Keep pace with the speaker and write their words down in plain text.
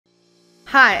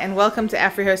Hi and welcome to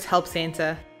AfriHost Help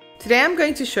Center. Today I'm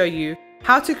going to show you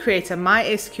how to create a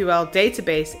MySQL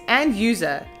database and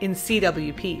user in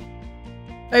CWP.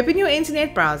 Open your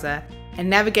internet browser and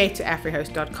navigate to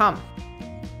afrihost.com.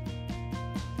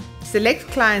 Select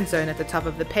ClientZone at the top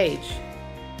of the page.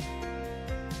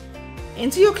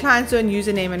 Enter your ClientZone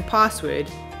username and password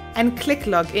and click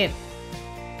Login.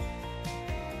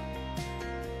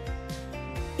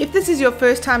 If this is your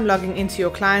first time logging into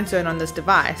your ClientZone on this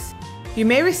device, you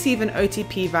may receive an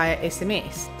OTP via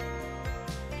SMS.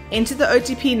 Enter the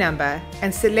OTP number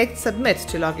and select Submit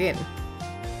to log in.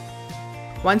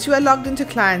 Once you are logged into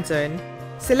ClientZone,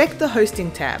 select the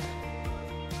Hosting tab.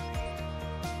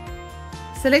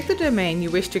 Select the domain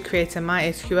you wish to create a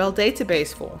MySQL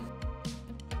database for.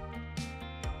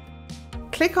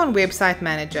 Click on Website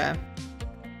Manager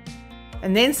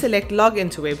and then select Login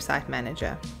to Website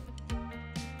Manager.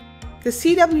 The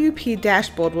CWP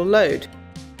dashboard will load.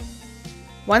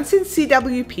 Once in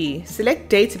CWP, select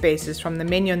Databases from the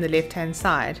menu on the left-hand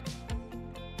side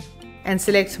and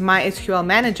select MySQL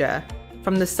Manager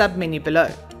from the sub-menu below.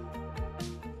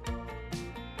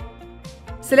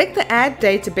 Select the Add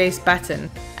Database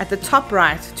button at the top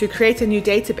right to create a new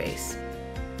database.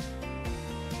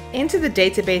 Enter the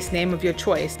database name of your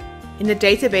choice in the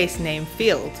Database Name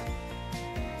field.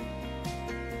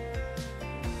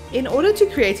 In order to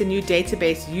create a new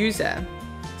database user,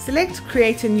 select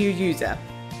Create a New User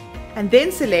and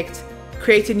then select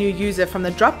Create a New User from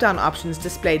the drop-down options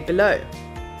displayed below.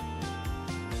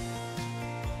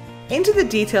 Enter the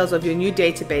details of your new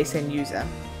database and user.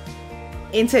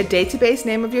 Enter a database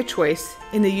name of your choice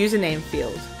in the username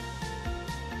field.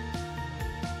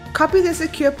 Copy the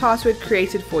secure password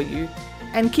created for you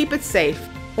and keep it safe,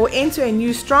 or enter a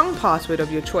new strong password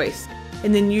of your choice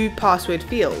in the new password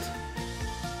field.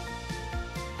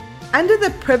 Under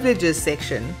the Privileges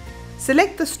section,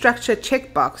 select the Structure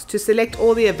checkbox to select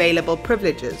all the available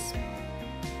privileges,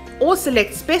 or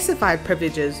select Specified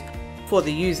Privileges for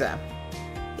the user.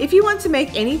 If you want to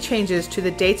make any changes to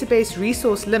the database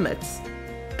resource limits,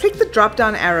 click the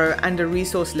drop-down arrow under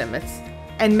Resource Limits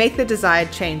and make the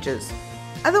desired changes.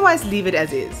 Otherwise, leave it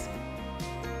as is.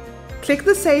 Click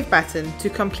the Save button to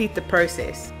complete the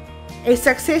process. A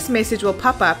success message will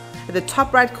pop up at the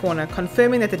top right corner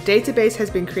confirming that the database has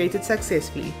been created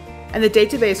successfully, and the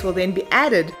database will then be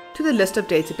added to the list of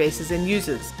databases and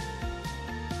users.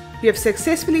 You have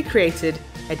successfully created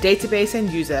a database and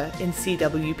user in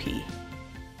CWP.